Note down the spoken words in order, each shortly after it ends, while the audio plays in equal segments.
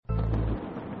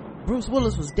Bruce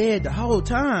Willis was dead the whole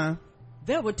time.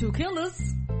 There were two killers.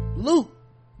 Luke,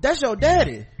 that's your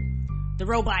daddy. The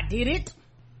robot did it.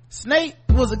 Snape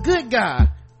was a good guy.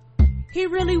 He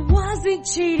really wasn't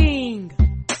cheating.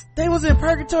 They was in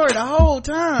purgatory the whole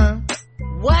time.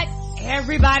 What?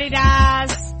 Everybody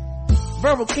dies.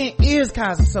 Verbal Kint is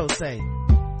Kaiser Sose.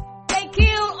 They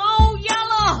killed Old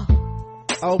Yeller.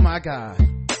 Oh my god.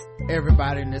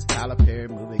 Everybody in this Tyler Perry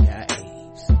movie got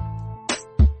AIDS.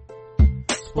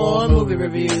 Spoil movie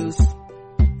reviews.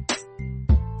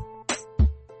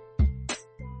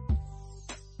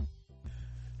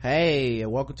 Hey,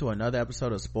 and welcome to another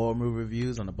episode of Spoil Movie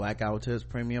Reviews on the Black Hour Tips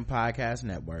Premium Podcast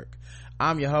Network.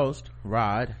 I'm your host,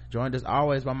 Rod, joined as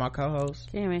always by my co-host,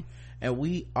 Jamie. And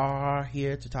we are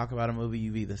here to talk about a movie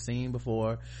you've either seen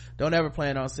before, don't ever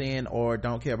plan on seeing, or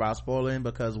don't care about spoiling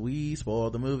because we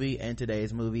spoiled the movie. And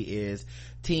today's movie is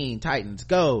Teen Titans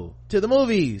Go to the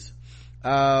Movies.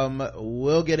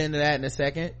 We'll get into that in a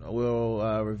second.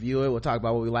 We'll review it. We'll talk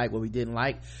about what we like, what we didn't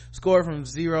like. Score from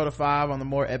 0 to 5 on the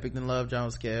more epic than Love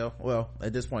Jones scale. Well,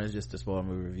 at this point it's just the spoil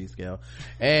movie review scale.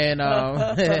 And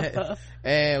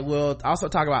and we'll also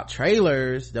talk about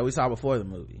trailers that we saw before the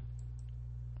movie.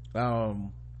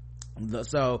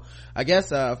 So I guess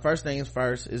first things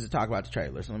first is to talk about the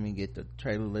trailers. Let me get the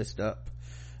trailer list up.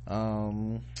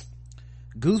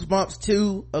 Goosebumps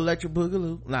 2 Electric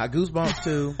Boogaloo. Goosebumps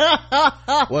 2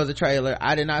 was a trailer.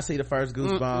 I did not see the first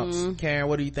Goosebumps. Karen,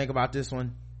 what do you think about this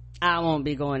one? I won't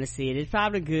be going to see it. It's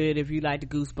probably good if you like the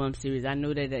Goosebumps series. I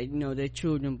know that they're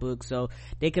children books, so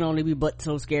they can only be but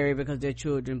so scary because they're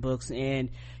children books. And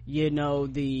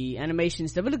the animation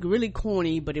stuff, it looked really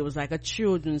corny, but it was like a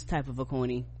children's type of a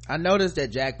corny. I noticed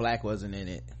that Jack Black wasn't in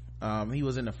it. He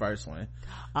was in the first one.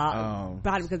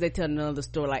 Probably because they tell another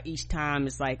story, like each time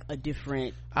it's like a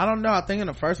different. I don't know. I think in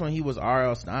the first one he was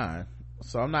R.L. Stein,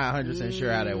 so I'm not 100%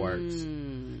 sure how that works.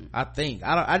 I think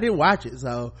I didn't watch it,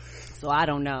 so I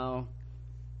don't know.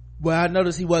 Well, I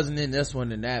noticed he wasn't in this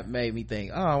one, and that made me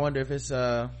think, I wonder if it's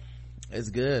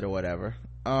good or whatever.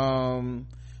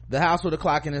 The House with a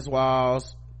Clock in Its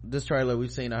Walls, this trailer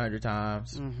we've seen 100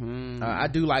 times. I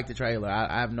do like the trailer.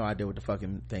 I have no idea what the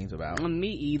fucking thing's about. Me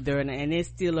either, and it's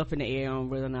still up in the air on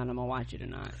whether or not I'm gonna watch it or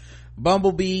not.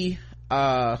 Bumblebee,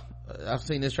 I've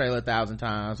seen this trailer 1,000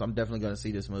 times. I'm definitely gonna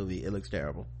see this movie. It looks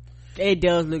terrible. It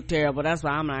does look terrible. That's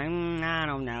why I'm like, I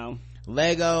don't know.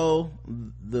 Lego,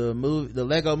 the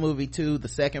Lego Movie 2, the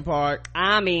second part.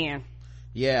 I'm in.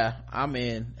 Yeah, I'm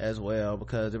in as well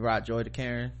because it brought joy to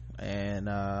Karen, and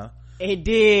it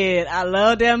did. I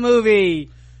love that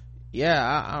movie.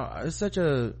 Yeah, it's such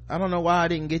a, I don't know why I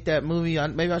didn't get that movie.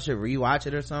 Maybe I should rewatch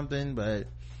it or something, but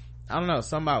I don't know,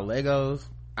 something about Legos.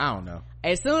 I don't know.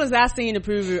 As soon as I seen the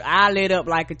preview, I lit up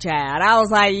like a child. I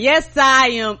was like, yes, I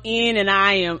am in, and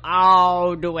I am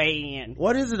all the way in.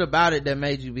 What is it about it that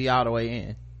made you be all the way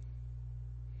in?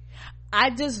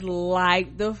 I just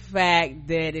like the fact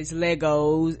that it's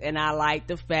Legos, and I like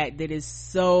the fact that it's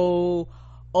so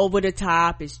over the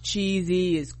top, it's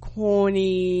cheesy, it's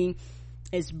corny,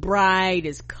 it's bright,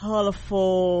 it's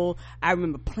colorful. I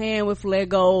remember playing with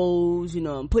Legos,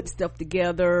 and putting stuff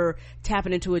together,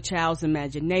 tapping into a child's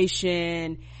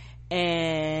imagination.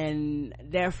 And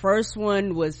their first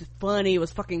one was funny. It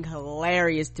was fucking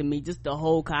hilarious to me, just the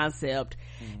whole concept.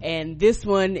 And this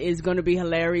one is going to be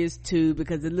hilarious too,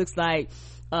 because it looks like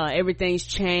everything's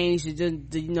changed. It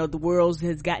just, the world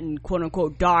has gotten quote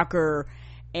unquote darker,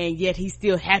 and yet he's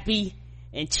still happy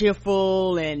and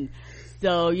cheerful. And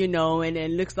so, and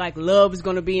it looks like love is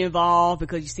going to be involved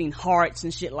because you've seen hearts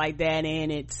and shit like that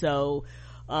in it. So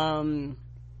I'm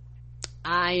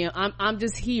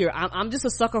just here. I'm just a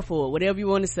sucker for it. Whatever you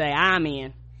want to say, I'm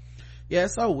in. Yeah,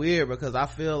 it's so weird because I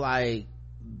feel like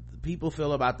people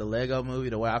feel about the Lego movie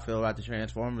the way I feel about the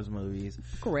Transformers movies.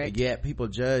 Correct. Yet people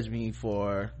judge me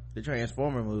for the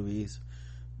Transformer movies,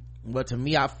 but to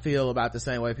me I feel about the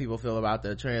same way people feel about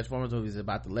the Transformers movies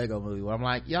about the Lego movie, where I'm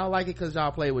like, y'all like it because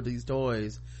y'all play with these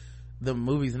toys. The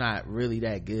movie's not really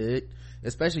that good,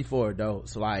 especially for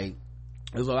adults. Like,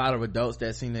 there's a lot of adults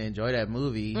that seem to enjoy that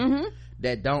movie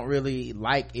that don't really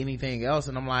like anything else,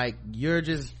 and I'm like, you're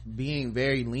just being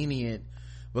very lenient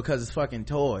because it's fucking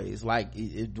toys. Like,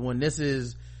 when this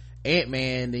is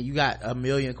Ant-Man, then you got a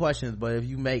million questions, but if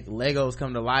you make Legos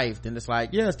come to life, then it's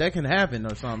like, yes, that can happen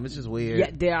or something. It's just weird.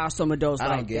 Yeah, there are some adults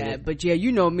like that, it. but yeah,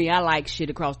 me, I like shit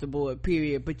across the board,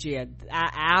 period. But yeah,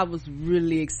 I was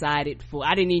really excited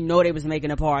I didn't even know they was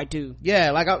making a part 2.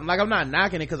 Yeah, I'm not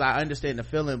knocking it because I understand the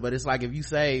feeling, but it's like, if you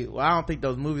say, well, I don't think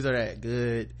those movies are that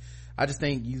good, I just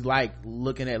think you like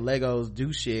looking at Legos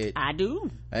do shit. I do.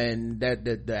 And that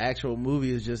the actual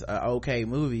movie is just an okay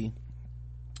movie,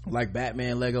 like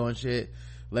Batman Lego and shit.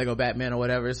 Lego Batman or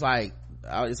whatever, it's like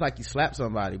you slap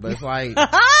somebody, but it's like but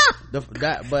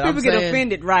people I'm get saying,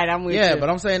 offended, right? I'm with you. But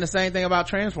I'm saying the same thing about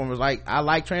Transformers. Like, I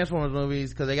like Transformers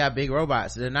movies because they got big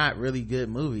robots. They're not really good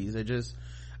movies. They're just,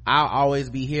 I'll always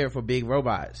be here for big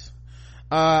robots.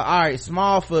 All right,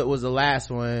 Smallfoot was the last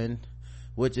one,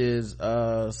 which is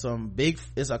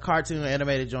it's a cartoon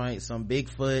animated joint, some big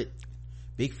feet,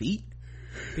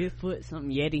 Bigfoot, something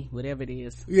Yeti, whatever it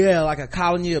is. Yeah, like a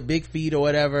colony of big feet or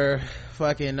whatever.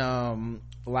 Fucking one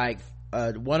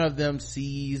of them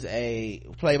sees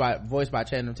voiced by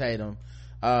Channing Tatum,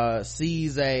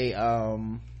 sees a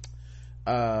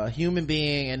human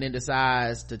being and then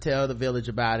decides to tell the village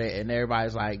about it, and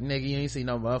everybody's like, nigga, you ain't see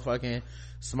no motherfucking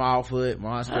Smallfoot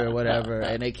monster or whatever.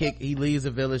 And he leaves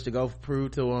the village to go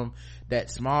prove to him that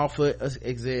Smallfoot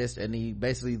exists, and he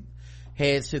basically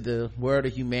heads to the world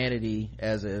of humanity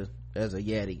as a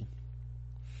Yeti.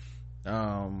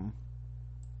 I'm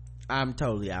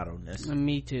totally out on this.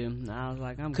 Me too. I was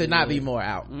like, could not be more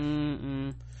out.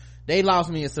 They lost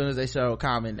me as soon as they showed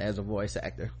Common as a voice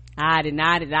actor. I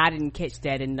didn't catch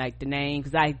that in like the name,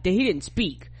 because he didn't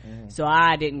speak, so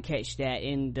I didn't catch that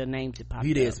in the names that popped up.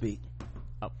 He did speak.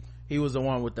 Oh, he was the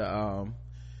one with the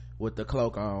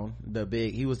cloak on,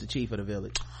 he was the chief of the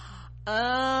village. Oh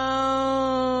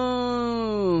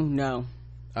no.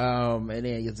 And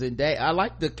then Zendaya, I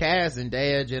like the cast: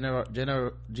 Zendaya,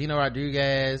 Gina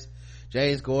Rodriguez,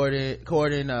 James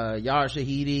Corden, Yara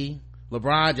Shahidi,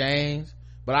 LeBron James,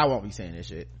 but I won't be saying this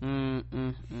shit.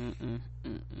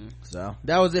 So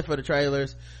that was it for the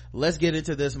trailers. Let's get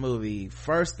into this movie.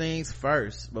 First things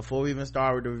first, before we even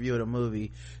start with the review of the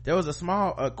movie, there was a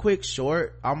quick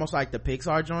short, almost like the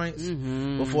Pixar joints,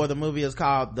 before the movie. Is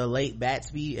called The Late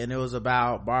Gatsby, and it was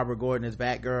about Barbara Gordon as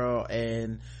Batgirl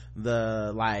and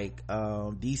the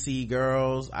DC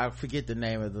girls. I forget the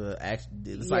name of the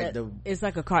it's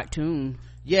like a cartoon.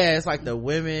 Yeah, it's like the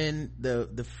women,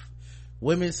 the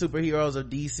women superheroes of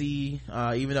DC,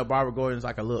 even though Barbara Gordon's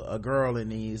like a girl in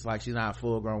these, like she's not a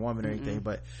full grown woman or anything,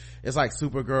 but it's like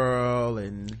Supergirl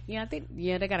and I think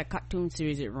they got a cartoon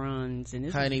series it runs, and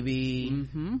it's Honeybee.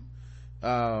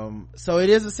 So it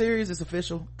is a series. It's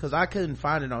official, because I couldn't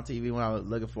find it on TV when I was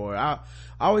looking for it. I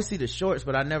always see the shorts,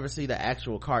 but I never see the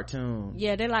actual cartoon.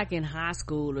 Yeah, they're like in high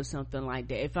school or something like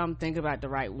that. If I'm thinking about the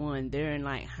right one, they're in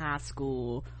like high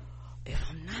school, if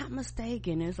I'm not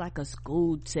mistaken. It's like a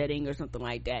school setting or something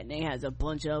like that, and it has a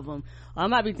bunch of them. I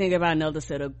might be thinking about another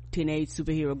set of teenage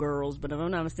superhero girls, but if I'm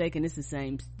not mistaken, these are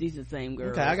the same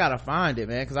girls. Okay, I gotta find it,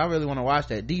 man, because I really want to watch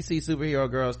that DC Superhero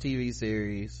Girls TV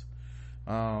series.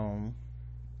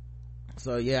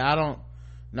 So yeah, I don't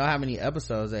know how many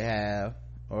episodes they have,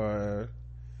 or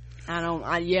I don't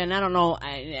know.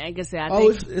 I guess I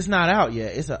think it's not out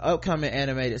yet. It's an upcoming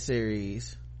animated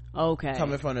series. Okay,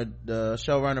 coming from the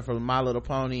showrunner for My Little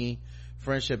Pony,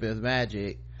 Friendship is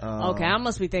Magic. Okay, I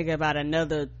must be thinking about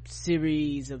another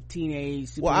series of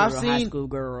teenage superhero high school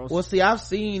girls. Well, see, I've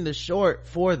seen the short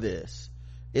for this.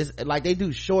 It's like they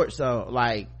do shorts, so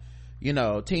like, you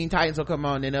know, Teen Titans will come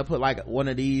on and they'll put like one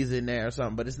of these in there or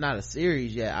something, but it's not a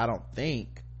series yet, I don't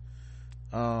think.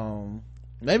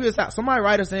 Maybe it's out. Somebody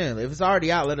write us in. If it's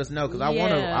already out, let us know, because I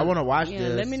want to watch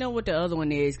this. Let me know what the other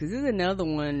one is, because there's another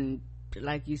one,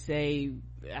 like you say.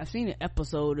 I've seen an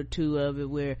episode or two of it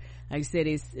where, like I said,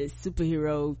 it's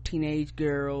superhero teenage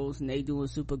girls and they doing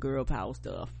Supergirl power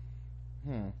stuff.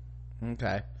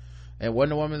 Okay. And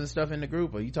Wonder Woman and stuff in the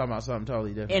group, or you talking about something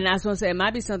totally different? And I was gonna say, it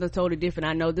might be something totally different.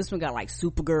 I know this one got like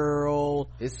Supergirl.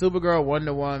 It's Supergirl,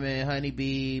 Wonder Woman,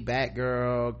 Honeybee,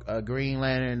 Batgirl, Green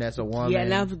Lantern, that's a woman.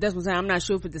 Yeah, that's what I'm saying. I'm not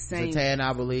sure if it's the same Zatanna,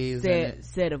 I believe,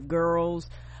 set of girls.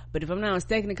 But if I'm not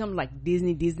mistaken, it comes like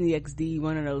Disney XD,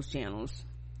 one of those channels.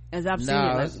 As I've seen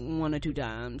it like one or two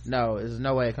times. No, there's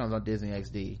no way it comes on Disney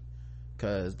XD,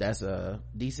 because that's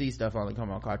DC stuff only come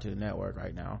on Cartoon Network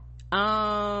right now.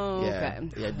 Oh, yeah. okay.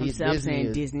 Yeah, I'm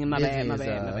saying Disney. My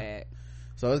bad.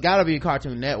 So it's gotta be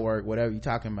Cartoon Network, whatever you're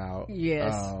talking about.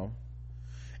 Yes.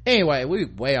 Anyway, we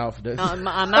way off the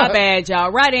my bad,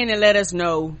 y'all. Write in and let us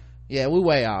know. Yeah, we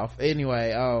way off.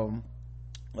 Anyway,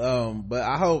 but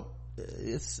I hope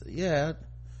it's I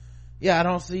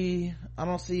don't see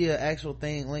an actual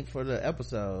thing linked for the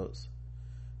episodes.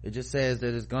 It just says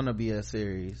that it's gonna be a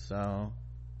series, so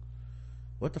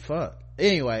what the fuck.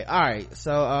 Anyway, all right,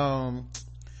 so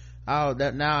now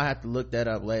I have to look that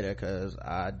up later, because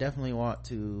I definitely want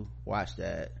to watch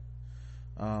that.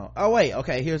 Oh wait,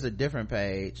 okay, here's a different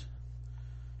page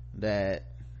that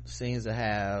seems to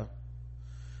have,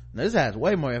 now this has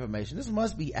way more information. This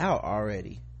must be out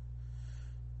already.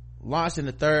 Launched in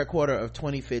the third quarter of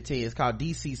 2015. It's called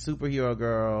DC Superhero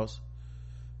Girls.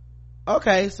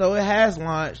 Okay, so it has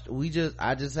launched.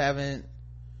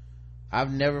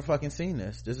 I've never fucking seen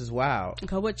this. This is wild.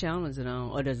 Okay, what channel is it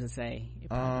on? Or does it say?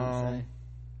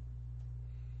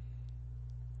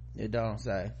 It don't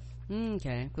say.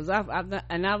 Okay, because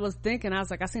I was thinking, I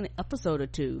was like, I seen an episode or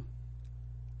two.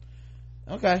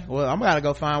 Okay, well, I'm gonna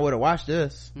go find where to watch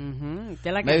this.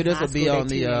 They're like maybe this will be on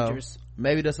the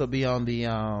maybe this will be on the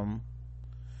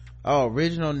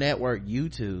original network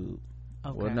YouTube.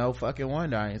 Okay. Well, no fucking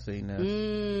wonder I ain't seen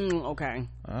this. Okay.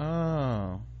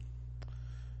 Oh.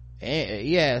 And,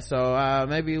 yeah, so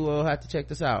maybe we'll have to check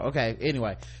this out. Okay,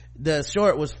 anyway, the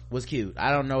short was cute.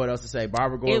 I don't know what else to say.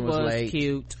 Barbara Gordon was late.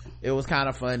 Cute. It was kind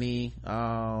of funny.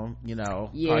 You know,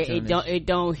 yeah, it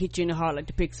don't hit you in the heart like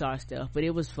the Pixar stuff, but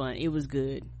it was fun. It was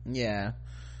good. Yeah.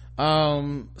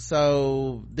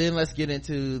 So then let's get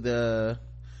into the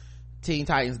Teen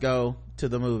Titans Go to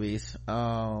the movies.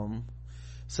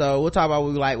 So we'll talk about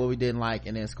what we like, what we didn't like,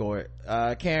 and then score it.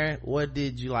 Karen, what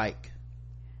did you like?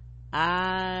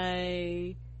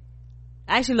 I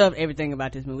actually loved everything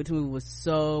about this movie. This movie was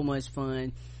so much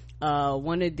fun.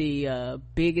 One of the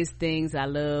biggest things I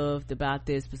loved about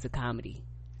this was the comedy.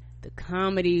 The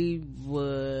comedy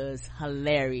was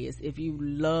hilarious. If you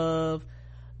love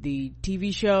the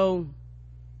TV show,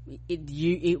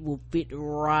 it will fit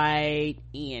right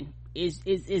in.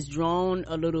 It's drawn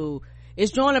a little,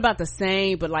 it's drawn about the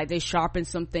same, but like they sharpen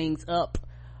some things up.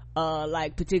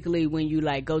 Like particularly when you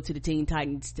like go to the Teen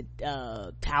Titans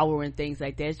tower and things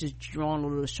like that, it's just drawn a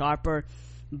little sharper,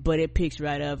 but it picks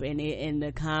right up, and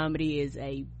the comedy is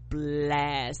a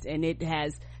blast, and it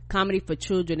has comedy for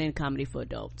children and comedy for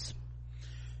adults.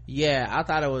 Yeah, I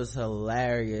thought it was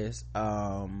hilarious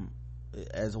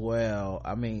as well.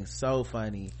 I mean, so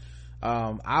funny.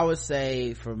 I would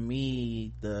say for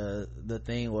me the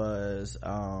thing was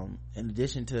in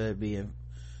addition to it being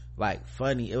like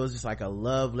funny, it was just like a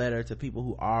love letter to people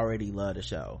who already love the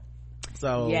show.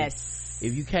 So yes,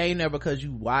 if you came there because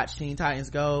you watched Teen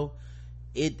Titans Go,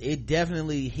 it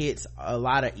definitely hits a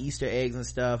lot of Easter eggs and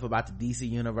stuff about the DC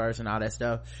universe and all that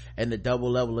stuff, and the double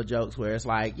level of jokes where it's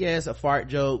like, yeah, it's a fart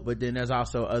joke, but then there's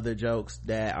also other jokes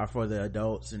that are for the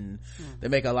adults, and they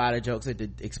make a lot of jokes at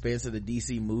the expense of the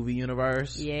DC movie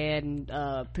universe. Yeah, and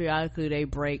periodically they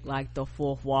break like the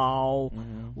fourth wall,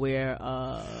 where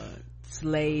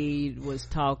Slade was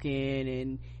talking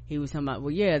and he was talking about,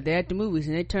 well, yeah, they're at the movies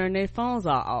and they turn their phones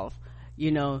off,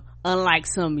 you know, unlike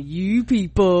some you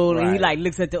people. Right. And he like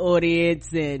looks at the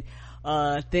audience and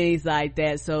things like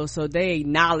that. So they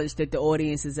acknowledge that the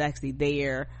audience is actually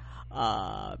there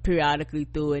periodically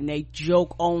through, and they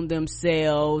joke on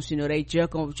themselves, you know, they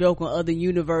joke on other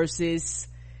universes,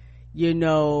 you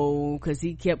know, because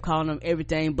he kept calling them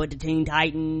everything but the Teen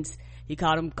Titans. He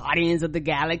called them Guardians of the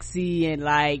Galaxy and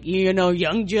like, you know,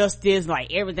 Young Justice,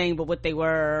 like everything but what they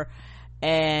were.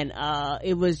 And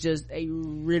it was just a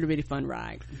really, really fun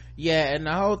ride. Yeah, and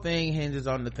the whole thing hinges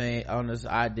on this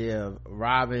idea of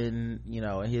Robin, you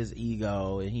know, and his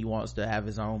ego, and he wants to have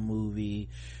his own movie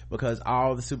because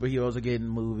all the superheroes are getting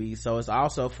movies. So it's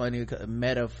also funny,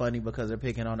 meta funny, because they're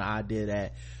picking on the idea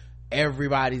that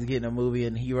everybody's getting a movie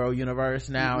in the hero universe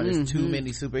now, and there's too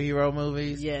many superhero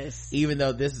movies. Yes, even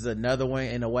though this is another one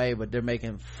in a way, but they're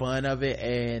making fun of it.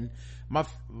 And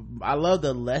I love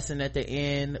the lesson at the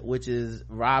end, which is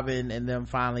Robin and them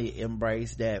finally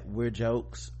embrace that we're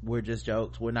just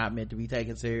jokes, we're not meant to be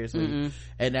taken seriously,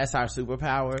 and that's our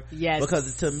superpower. Yes,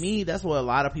 because to me that's what a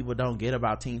lot of people don't get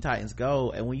about Teen Titans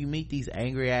Go. And when you meet these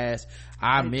angry ass,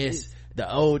 I miss the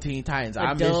old Teen Titans,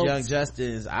 adults, I miss Young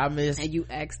Justice, and you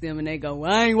ask them and they go, well,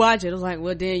 I ain't watching it. I was like,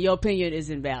 well, then your opinion is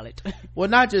invalid. Well,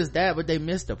 not just that, but they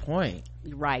missed the point.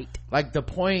 Right, like the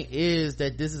point is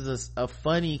that this is a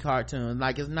funny cartoon.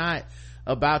 Like, it's not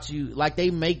about you. Like, they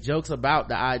make jokes about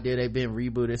the idea they've been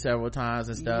rebooted several times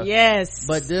and stuff. Yes,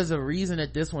 but there's a reason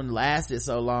that this one lasted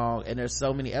so long and there's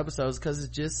so many episodes, because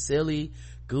it's just silly,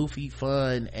 goofy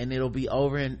fun, and it'll be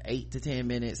over in 8 to 10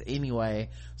 minutes anyway,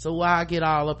 so why get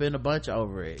all up in a bunch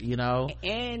over it, you know?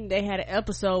 And they had an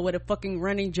episode where the fucking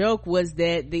running joke was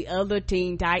that the other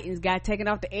Teen Titans got taken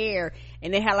off the air,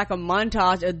 and they had like a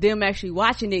montage of them actually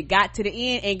watching it, got to the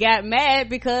end and got mad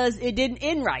because it didn't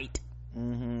end right.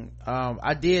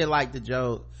 I did like the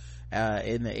joke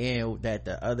in the end that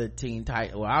the other Teen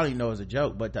Titans, well, I don't even know it was a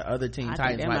joke, but the other Teen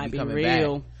Titans might be coming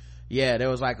real back. Yeah, there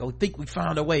was like, I think we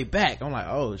found a way back. I'm like,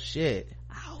 oh shit,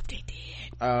 I hope they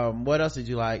did. What else did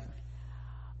you like?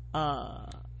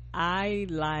 I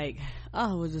like,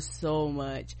 it was just so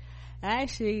much. I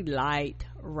actually liked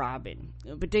Robin,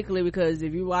 particularly because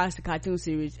if you watch the cartoon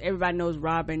series, everybody knows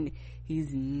Robin.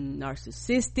 He's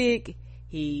narcissistic,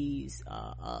 he's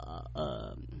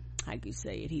how you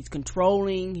say it, he's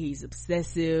controlling, he's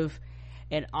obsessive,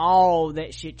 and all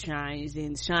that shit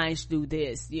shines through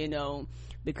this, you know,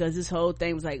 because this whole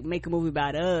thing was like, make a movie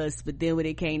about us, but then when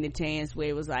it came to chance where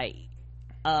it was like,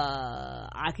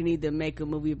 I can either make a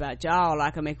movie about y'all or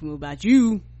I can make a movie about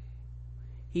you,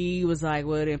 he was like,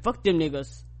 well then fuck them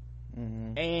niggas.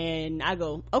 And I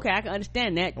go, okay, I can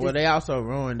understand that. Well, they also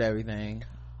ruined everything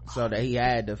so that he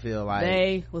had to feel like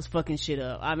they was fucking shit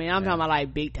up. I mean, I'm talking about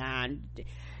like big time.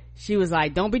 She was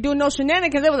like, don't be doing no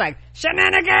shenanigans. It was like,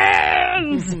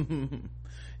 shenanigans.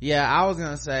 Yeah, I was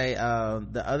gonna say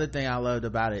the other thing I loved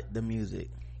about it, the music.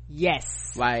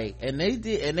 Yes. Like, and they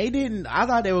didn't, I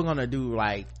thought they were gonna do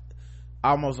like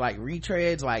almost like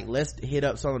retreads, like let's hit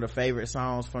up some of the favorite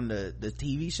songs from the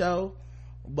TV show,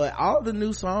 but all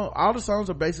the songs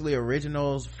are basically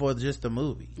originals for just the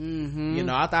movie. You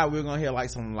know, I thought we were gonna hear like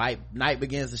some like Night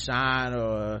Begins to Shine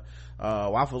or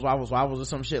Waffles Waffles Waffles or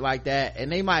some shit like that,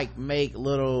 and they might make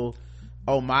little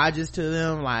homages to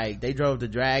them, like they drove the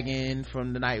dragon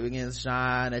from The Night Begins to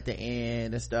Shine at the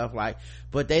end and stuff, like,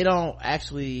 but they don't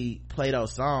actually play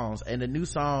those songs. And the new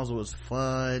songs was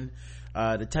fun.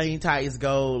 The Teen Titans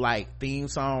Go like theme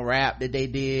song rap that they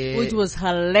did, which was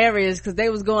hilarious because they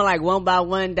was going like one by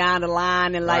one down the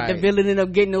line, and like the villain ended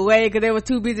up getting away because they were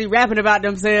too busy rapping about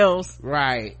themselves,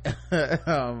 right?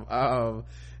 And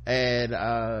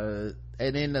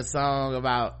then the song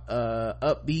about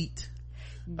Upbeat,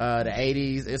 the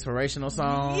 80s inspirational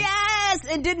song. Yes,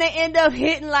 and didn't they end up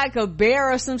hitting like a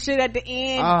bear or some shit at the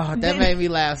end? Oh, that made me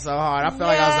laugh so hard. I felt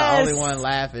like I was the only one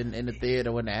laughing in the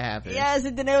theater when that happened. Yes,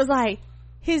 and then it was like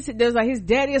his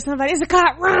daddy or somebody, it's a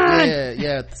cop, run.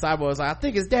 Yeah, Cyborg was like, I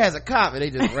think his dad's a cop, and they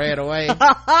just ran away.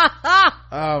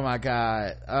 Oh my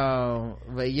god.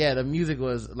 But yeah, the music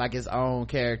was like its own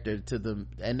character to them,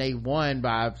 and they won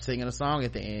by singing a song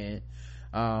at the end.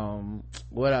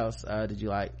 What else did you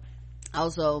like?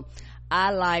 Also,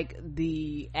 I like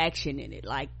the action in it,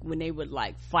 like when they would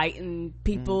like fighting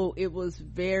people. It was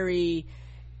very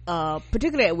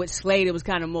particularly with Slade, it was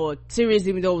kind of more serious,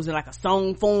 even though it was in like a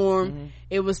song form.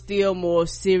 It was still more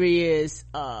serious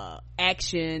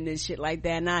action and shit like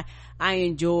that, and I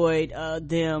enjoyed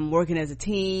them working as a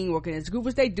team, working as a group,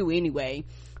 which they do anyway,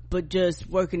 but just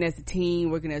working as a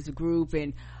team, working as a group.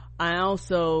 And I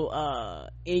also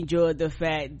enjoyed the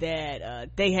fact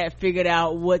that they had figured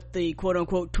out what the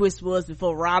quote-unquote twist was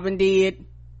before Robin did,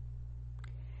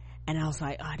 and I was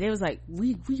like, they was like,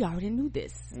 we already knew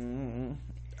this.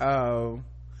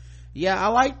 Yeah, I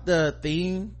like the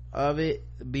theme of it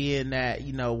being that,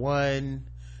 you know, one,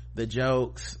 the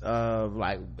jokes of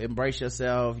like embrace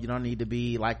yourself, you don't need to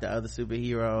be like the other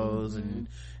superheroes and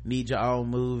need your own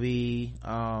movie,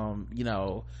 you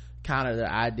know, kind of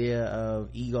the idea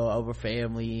of ego over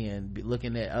family and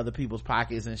looking at other people's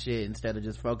pockets and shit instead of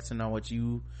just focusing on what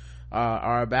you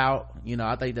are about. You know,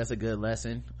 I think that's a good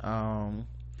lesson for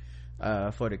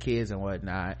the kids and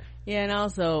whatnot. Yeah, and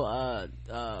also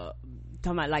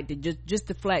talking about like just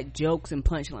the flat jokes and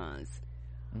punchlines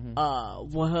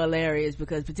were hilarious,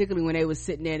 because particularly when they was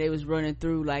sitting there, they was running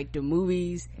through like the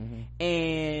movies,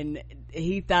 and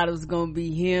he thought it was gonna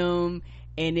be him,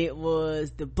 and it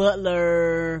was the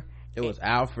butler, it was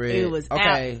Alfred. It was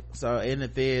okay. So in the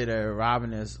theater,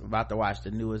 Robin is about to watch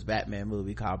the newest Batman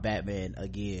movie called Batman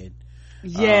Again.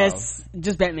 Yes,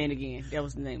 just Batman Again. That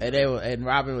was the name. And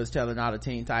Robin was telling all the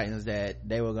Teen Titans that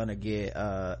they were gonna get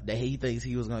that he thinks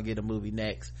he was gonna get a movie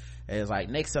next. And it was like,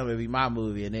 next summer it'll be my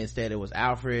movie, and instead it was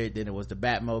Alfred, then it was the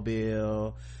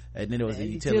Batmobile, and then it was the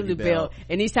utility belt.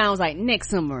 And each time it was like next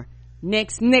summer,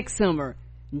 next summer,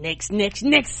 next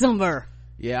summer.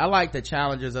 Yeah, I like the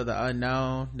challengers of the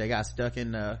unknown. They got stuck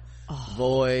in the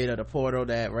void or the portal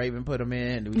that Raven put them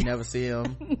in. We never see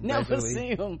them.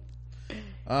 See them.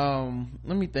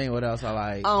 Let me think what else I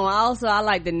like. I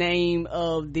like the name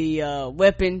of the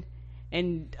weapon,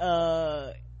 and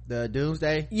the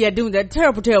Doomsday. Yeah, Doomsday.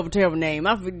 Terrible name.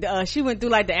 She went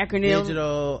through like the acronym.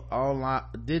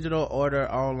 Digital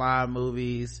Order Online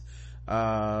Movies. It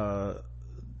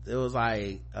was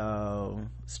like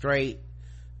straight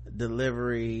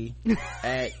delivery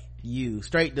at you,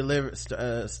 straight deliver,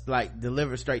 like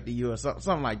deliver straight to you or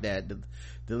something like that.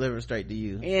 Deliver straight to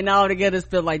you, and all together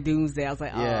spelled like Doomsday. I was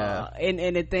like, yeah.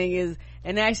 And the thing is,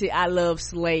 and actually I love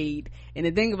Slade, and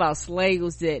the thing about Slade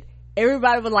was that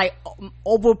everybody would like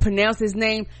overpronounce his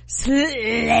name,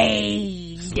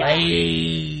 Slade.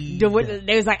 They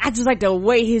was like, I just like the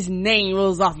way his name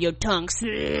rolls off your tongue,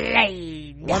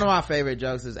 Slade. One of my favorite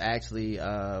jokes is actually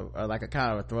like a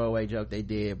kind of a throwaway joke they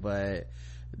did, but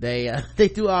they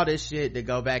do all this shit to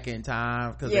go back in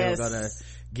time because they were gonna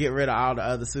get rid of all the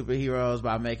other superheroes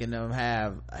by making them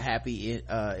have happy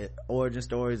origin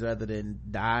stories rather than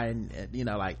dying,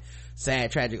 like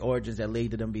sad tragic origins that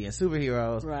lead to them being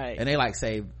superheroes. Right. And they like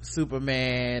save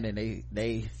Superman, and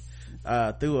they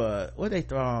threw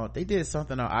they did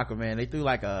something on Aquaman. They threw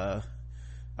like the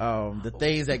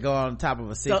things that go on top of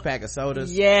a six-pack of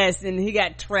sodas. Yes, and he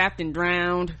got trapped and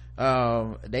drowned.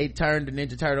 They turned the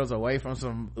Ninja Turtles away from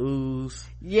some ooze.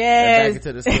 Yes. Back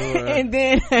into the sewer.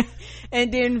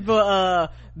 and then for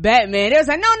Batman, it was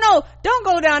like, no, don't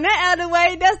go down that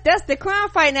alleyway. That's the crime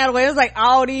fighting alleyway. It was like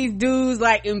all these dudes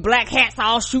like in black hats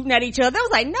all shooting at each other. It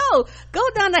was like, no, go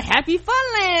down the Happy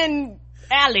Funland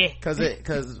alley. Cause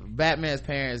Batman's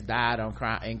parents died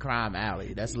in Crime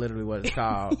Alley. That's literally what it's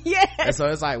called. Yes. And so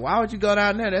it's like, why would you go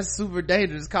down there? That's super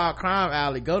dangerous. It's called Crime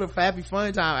Alley. Go to Happy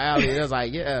Fun Time Alley. And it was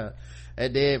like, yeah.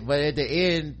 And then, but at the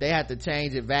end, they had to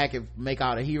change it back and make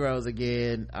all the heroes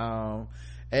again. And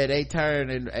they turn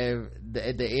and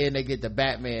at the end they get the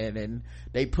Batman and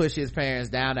they push his parents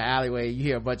down the alleyway. You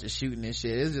hear a bunch of shooting and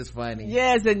shit. It's just funny.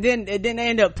 Yes, and then they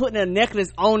end up putting a necklace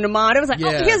on the mom. It was like, oh,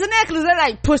 here's a necklace. They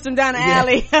like pushed him down the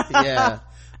alley. Yeah.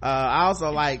 I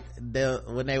also like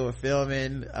when they were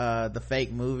filming the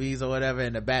fake movies or whatever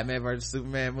in the Batman versus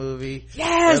Superman movie.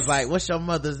 Yes. It was like, what's your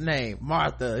mother's name?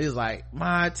 Martha. He was like,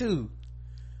 mine too.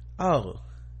 Oh,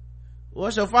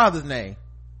 what's your father's name?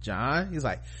 John. He's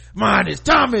like, mine is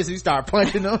Thomas. He started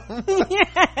punching him.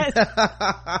 Yes.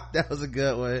 That was a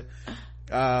good one.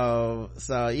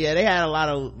 So yeah, they had a lot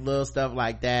of little stuff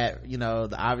like that.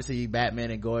 Obviously Batman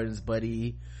and Gordon's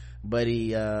buddy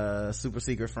super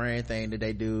secret friend thing that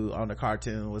they do on the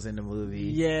cartoon was in the movie.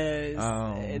 Yes.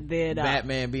 And then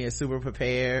Batman being super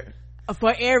prepared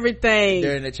for everything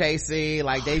during the chase scene.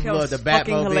 Like they blew up the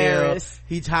Batmobile. Hilarious.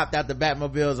 He hopped out the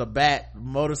Batmobile, a bat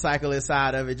motorcycle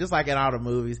inside of it, just like in all the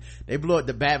movies. They blew up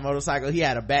the bat motorcycle. He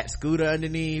had a bat scooter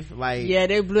underneath. Like, yeah,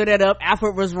 they blew that up.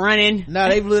 Alfred was running. No,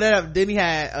 they blew that up. Then he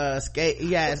had skates.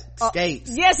 Yes,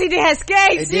 he did have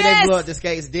skates. And then they blew up the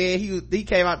skates. Then he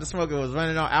came out the smoke and was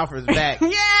running on Alfred's back.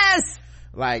 Yes.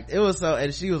 Like it was so,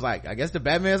 and she was like, I guess the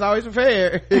Batman's always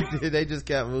prepared. They just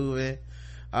kept moving.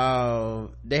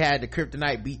 They had the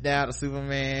kryptonite beat down to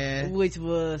Superman, which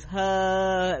was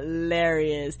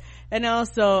hilarious. And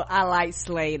also I like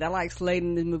Slade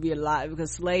in this movie a lot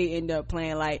because Slade ended up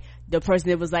playing like the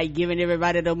person that was like giving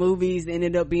everybody the movies,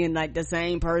 ended up being like the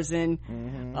same person.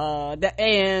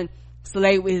 And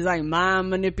Slade with his like mind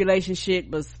manipulation shit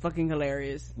was fucking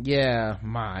hilarious. Yeah,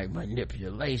 mind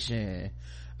manipulation.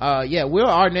 Will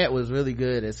Arnett was really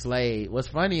good as Slade. What's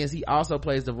funny is he also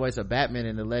plays the voice of Batman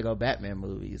in the Lego Batman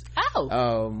movies.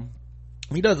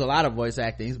 He does a lot of voice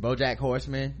acting. He's BoJack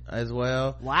Horseman as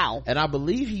well. Wow. And I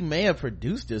believe he may have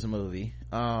produced this movie,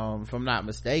 if I'm not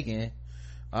mistaken.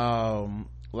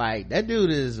 Like that dude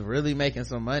is really making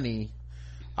some money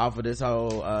off of this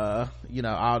whole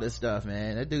all this stuff,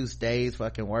 man. That dude stays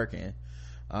fucking working.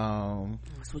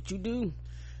 That's what you do.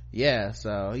 Yeah,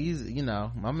 so he's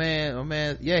my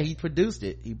man. Yeah, he produced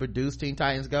it. He produced Teen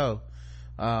Titans Go.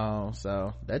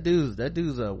 So that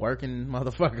dude's a working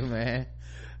motherfucker, man.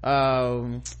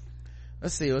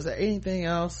 Let's see, was there anything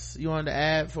else you wanted to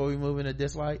add before we move into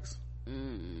dislikes?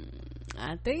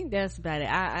 I think that's about it.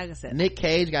 Like I said, Nick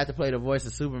Cage got to play the voice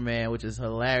of Superman, which is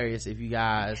hilarious. If you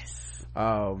guys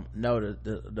know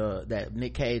that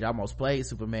Nick Cage almost played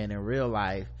Superman in real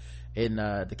life in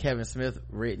the Kevin Smith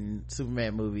written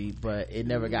Superman movie, but it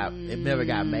never got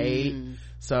made,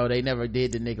 so they never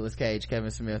did the Nicolas Cage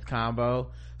Kevin Smith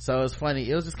combo. So it's funny,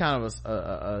 it was just kind of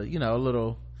a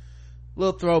little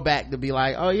throwback to be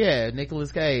like, oh yeah,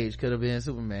 Nicolas Cage could have been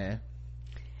Superman.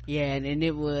 Yeah, and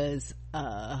it was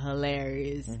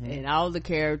hilarious. And all the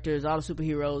characters, all the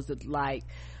superheroes that like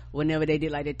whenever they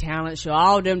did like the talent show,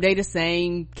 all of them, they the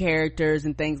same characters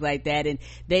and things like that. And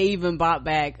they even brought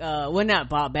back not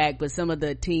brought back, but some of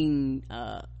the Teen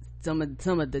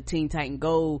Titan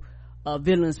Go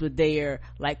villains were there,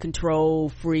 like Control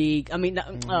Freak,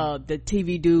 the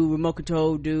TV dude, remote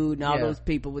control dude, and all those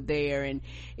people were there, and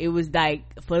it was like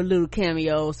for a little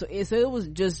cameo, so it was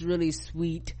just really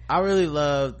sweet. I really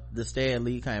loved the Stan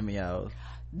Lee cameos.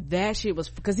 That shit was,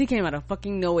 because he came out of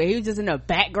fucking nowhere. He was just in the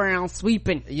background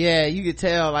sweeping. Yeah, you could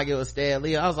tell like it was Stan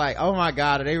Lee. I was like, oh my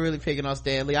god, are they really picking on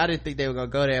Stan Lee? I didn't think they were gonna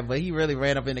go there, but he really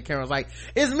ran up in the camera and was like,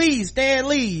 it's me, Stan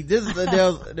Lee. There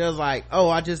was like,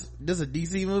 this is a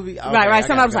DC movie? Okay, right.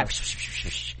 Somebody was like,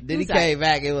 then he came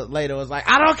back, it was like,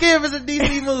 I don't care if it's a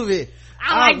DC movie.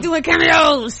 I like doing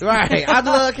cameos. Right, I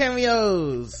love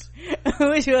cameos.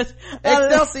 Which was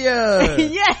Excelsior.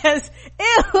 Yes,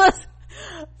 it was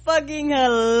fucking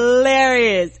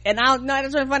hilarious. And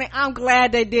that's really funny. I'm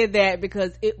glad they did that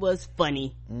because it was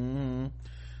funny.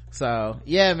 So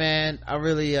yeah, man, I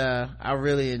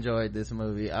really enjoyed this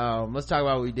movie. Let's talk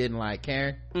about what we didn't like.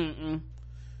 Karen?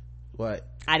 What?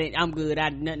 I'm good.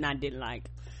 Nothing I didn't like.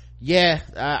 Yeah,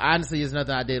 honestly, there's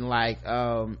nothing I didn't like.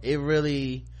 It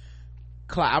really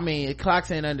it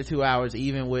clocks in under 2 hours,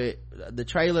 even with the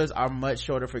trailers are much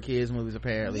shorter for kids movies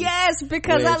apparently. Yes,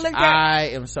 because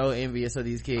I am so envious of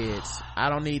these kids. I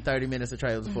don't need 30 minutes of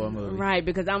trailers for a movie. Right,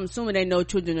 because I'm assuming they know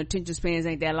children attention spans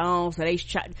ain't that long, so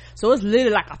so it's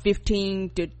literally like a 15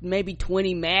 to maybe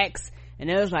 20 max. And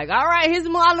it was like, all right, here's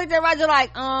the more. I looked at Roger like,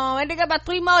 and they got about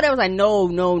 3 more. They was like, no,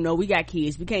 we got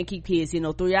kids. We can't keep kids,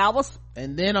 3 hours.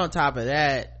 And then on top of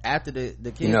that, after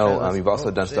the kids, you've also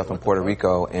done stuff in Puerto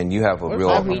Rico, and you have a real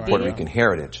Puerto Rican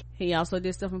heritage. He also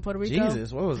did stuff in Puerto Rico.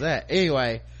 Jesus, what was that?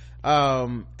 Anyway,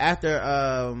 after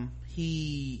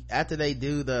they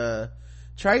do the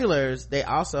trailers, they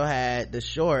also had the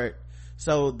short.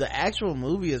 So the actual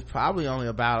movie is probably only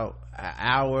about an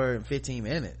hour and 15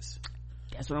 minutes.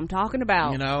 That's what I'm talking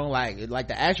about. Like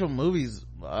the actual movie's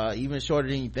even shorter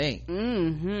than you think.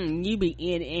 You be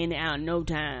in and out in no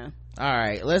time. All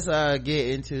right, let's get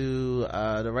into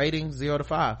the ratings. 0 to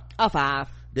 5. A 5.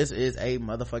 This is a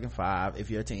motherfucking 5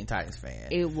 if you're a Teen Titans fan.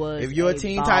 It was. If you're a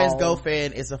Teen Titans Go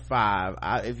fan, it's a 5.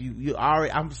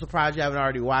 I'm surprised you haven't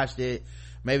already watched it.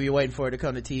 Maybe you're waiting for it to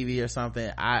come to TV or something.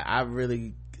 I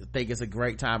really think it's a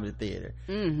great time in the theater.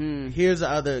 Here's the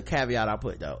other caveat I'll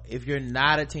put though. If you're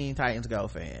not a Teen Titans Go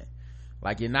fan,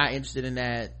 like you're not interested in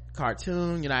that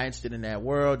cartoon, you're not interested in that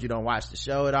world, you don't watch the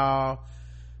show at all,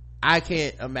 I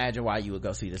can't imagine why you would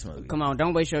go see this movie. Come on,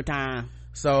 don't waste your time.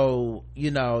 So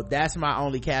that's my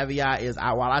only caveat is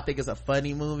while I think it's a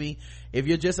funny movie, if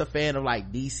you're just a fan of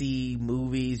like DC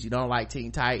movies, you don't like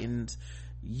Teen Titans,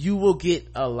 you will get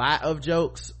a lot of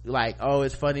jokes like, oh,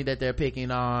 it's funny that they're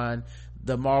picking on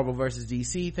the Marvel versus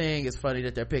DC thing. It's funny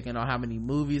that they're picking on how many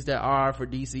movies there are for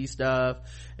DC stuff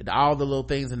and all the little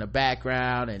things in the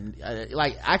background, and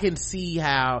like I can see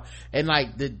how, and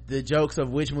like the jokes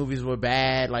of which movies were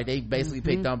bad, like they basically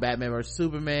picked on Batman versus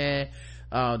Superman,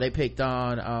 they picked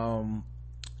on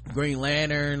Green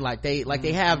Lantern, like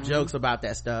they have jokes about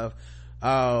that stuff.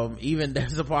 Even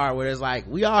there's a part where it's like,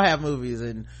 we all have movies,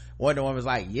 and Wonder Woman's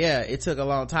like, yeah, it took a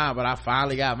long time, but I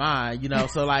finally got mine,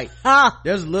 so like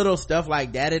there's little stuff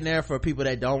like that in there for people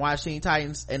that don't watch Teen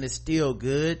Titans, and it's still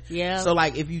good. Yeah. So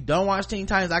like if you don't watch Teen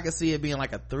Titans, I could see it being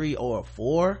like a 3 or a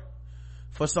 4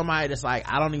 for somebody that's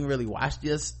like, I don't even really watch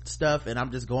this stuff and I'm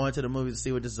just going to the movies to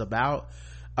see what this is about.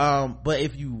 But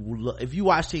if you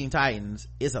watch Teen Titans,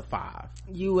 it's a 5.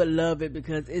 You would love it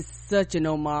because it's such an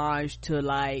homage to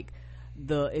like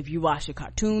if you watch the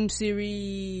cartoon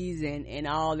series and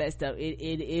all that stuff,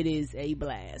 it is a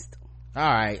blast. All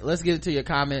right, let's get into your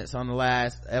comments on the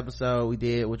last episode we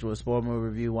did, which was Spoiler Movie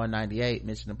Review 198,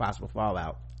 Mission Impossible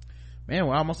Fallout. Man,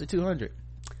 we're almost at 200.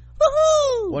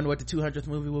 Woohoo! Wonder what the 200th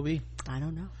movie will be. I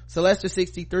don't know.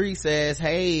 Celeste63 says,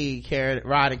 hey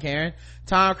Rod and Karen,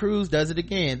 Tom Cruise does it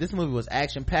again. This movie was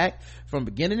action packed from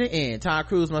beginning to end. Tom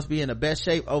Cruise must be in the best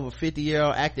shape over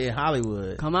 50-year-old actor in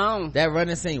Hollywood. Come on. That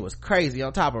running scene was crazy,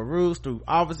 on top of roofs, through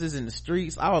offices, in the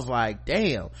streets. I was like,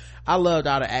 damn. I loved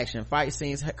all the action, fight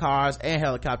scenes, cars, and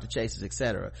helicopter chases,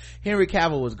 etc. Henry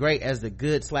Cavill was great as the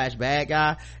good/bad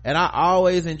guy, and I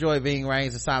always enjoy Ving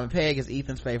Rhames and Simon Pegg as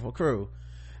Ethan's faithful crew.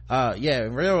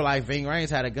 In real life, Ving Rhames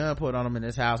had a gun put on him in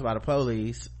his house by the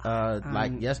police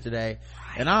like yesterday,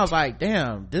 right. And I was like,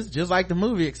 damn, this is just like the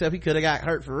movie, except he could have got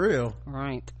hurt for real,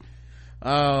 right?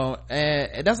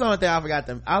 And that's the only thing I forgot.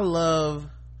 I love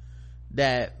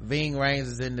that Ving Rhames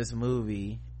is in this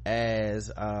movie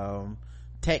as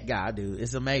tech guy dude.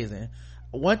 It's amazing.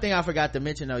 One thing I forgot to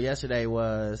mention though yesterday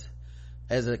was,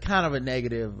 as a kind of a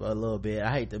negative a little bit,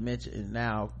 I hate to mention it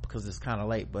now because it's kind of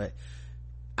late, but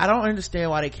I don't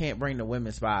understand why they can't bring the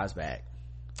women spies back.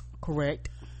 Correct.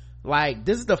 Like,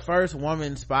 this is the first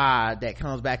woman spy that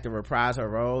comes back to reprise her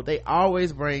role. They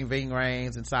always bring Ving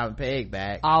Rhames and Simon Pegg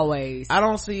back. Always. I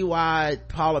don't see why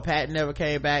Paula Patton never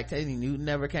came back, Thandie Newton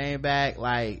never came back.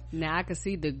 Like, now I can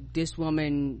see this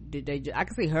woman, I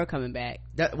can see her coming back.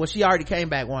 She already came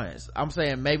back once. I'm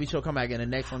saying maybe she'll come back in the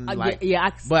next one. Yeah.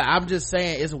 But I'm just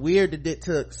saying, it's weird that it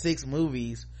took 6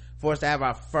 movies for us to have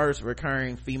our first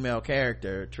recurring female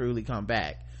character truly come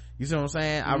back. You see what I'm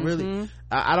saying?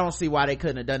 I don't see why they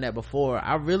couldn't have done that before.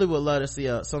 I really would love to see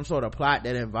some sort of plot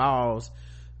that involves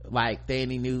like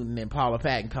Thandie Newton and Paula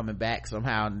Patton coming back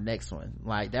somehow in the next one.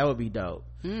 Like, that would be dope.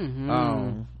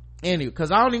 Anyway,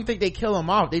 because I don't even think they kill them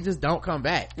off. They just don't come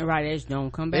back. Right, they just don't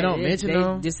come back. They don't mention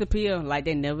them. They disappear like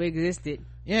they never existed.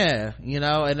 Yeah,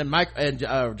 and then Mike and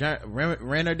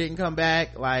Renner didn't come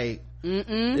back. Like,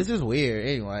 this is weird.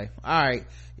 Anyway, all right.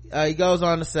 he goes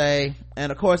on to say,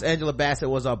 and of course Angela Bassett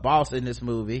was a boss in this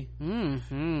movie.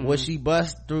 When she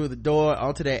bust through the door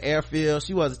onto that airfield,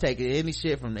 she wasn't taking any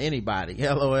shit from anybody.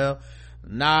 LOL.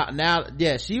 Now,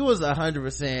 yeah, she was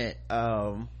 100%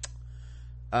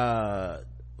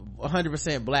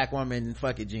 100% black woman.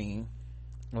 Fuck it, Jean.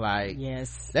 Like,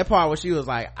 yes, that part where she was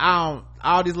like, all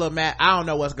these little I don't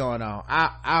know what's going on.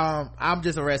 I'm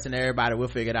just arresting everybody. We'll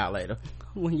figure it out later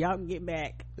when y'all get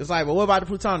back. It's like, but what about the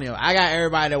plutonium? I got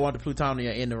everybody that want the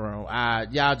plutonium in the room.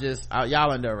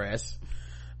 Y'all under arrest.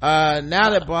 Now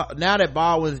that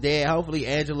Baldwin's dead, hopefully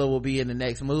Angela will be in the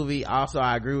next movie. Also,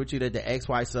 I agree with you that the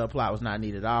ex-wife subplot was not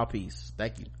needed at all. Peace.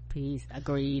 Thank you. Peace.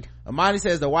 Agreed. Amani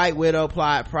says the White Widow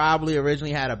plot probably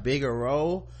originally had a bigger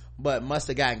role, but must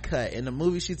have gotten cut. In the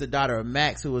movie, she's the daughter of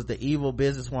Max, who was the evil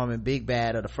businesswoman big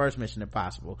bad of the first Mission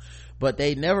Impossible. But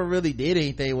they never really did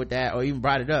anything with that or even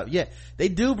brought it up. Yeah, they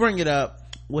do bring it up.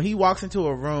 When he walks into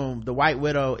a room, the White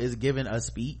Widow is giving a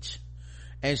speech,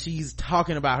 and she's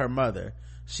talking about her mother.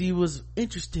 She was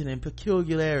interested in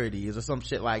peculiarities or some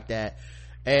shit like that.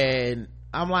 And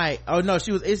I'm like, oh no,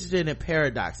 she was interested in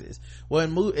paradoxes.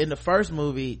 Well, in the first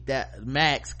movie, that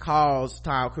Max calls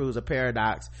Tom Cruise a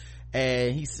paradox,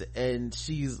 and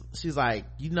she's like,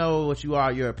 you know what you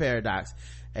are, you're a paradox.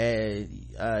 And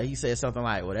he said something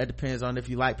like, well, that depends on if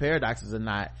you like paradoxes or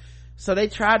not. So they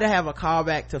tried to have a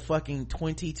callback to fucking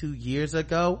 22 years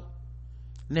ago.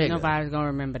 Nigga. Nobody's gonna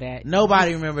remember that.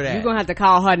 Nobody remember that. You're gonna have to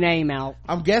call her name out.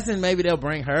 I'm guessing maybe they'll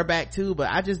bring her back too, but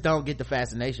I just don't get the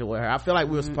fascination with her. I feel like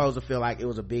we were supposed to feel like it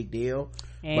was a big deal,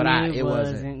 and but it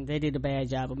wasn't. They did a bad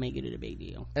job of making it a big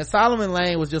deal. And Solomon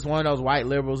Lane was just one of those white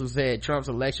liberals who said Trump's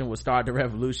election would start the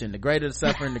revolution. The greater the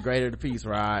suffering, the greater the peace,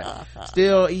 right?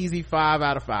 Still easy 5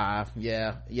 out of 5.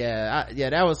 Yeah,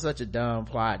 that was such a dumb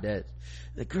plot. That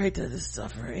the greater the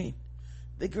suffering,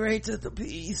 the greater the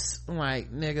peace. I'm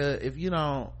like, nigga, if you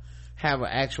don't have an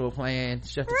actual plan,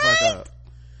 shut the fuck up.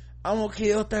 I'm gonna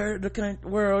kill third of the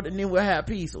world and then we'll have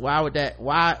peace.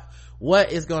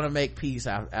 What is gonna make peace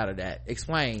out of that?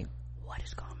 Explain. What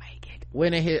is gonna make it?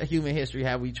 When in human history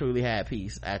have we truly had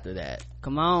peace after that?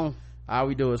 Come on. All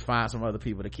we do is find some other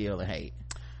people to kill and hate.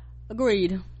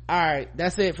 Agreed. All right,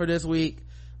 that's it for this week,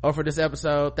 or for this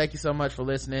episode. Thank you so much for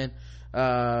listening.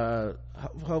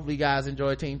 Hopefully you guys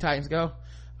enjoy Teen Titans Go.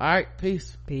 All right,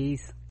 peace.